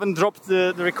I haven't dropped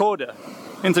the recorder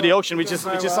into the ocean, which is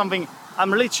something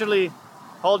I'm literally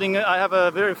holding. I have a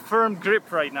very firm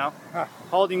grip right now,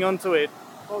 holding onto it.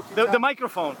 The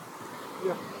microphone.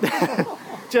 Yeah.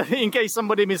 Just in case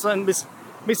somebody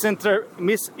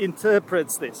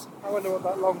misinterprets this. I wonder what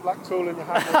that long black tool in your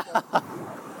hand is.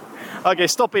 Okay,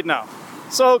 stop it now.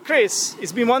 So, Chris,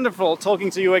 it's been wonderful talking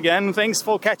to you again. Thanks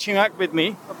for catching up with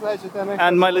me A pleasure, Dennis.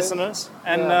 and my listeners.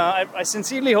 And I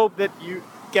sincerely hope that you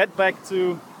get back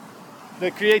to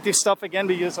the creative stuff again,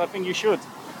 because I think you should.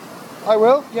 I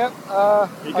will, yeah.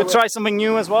 You could try something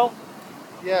new as well.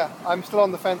 Yeah, I'm still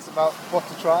on the fence about what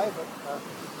to try, but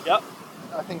Yeah,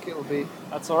 I think it'll be.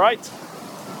 that's all right.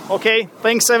 Okay,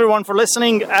 thanks everyone for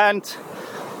listening. And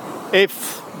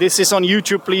if this is on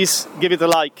YouTube, please give it a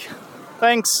like.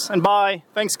 Thanks and bye.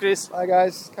 Thanks, Chris. Bye,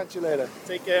 guys. Catch you later.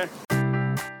 Take care.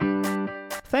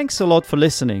 Thanks a lot for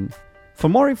listening. For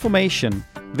more information,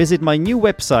 visit my new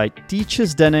website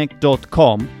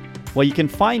teachersdenek.com, where you can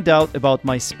find out about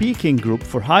my speaking group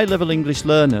for high-level English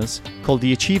learners called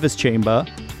the Achievers Chamber,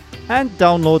 and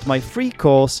download my free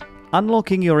course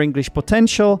Unlocking Your English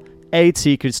Potential: 8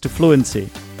 Secrets to Fluency.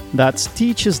 That's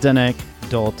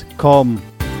teachersdenek.com.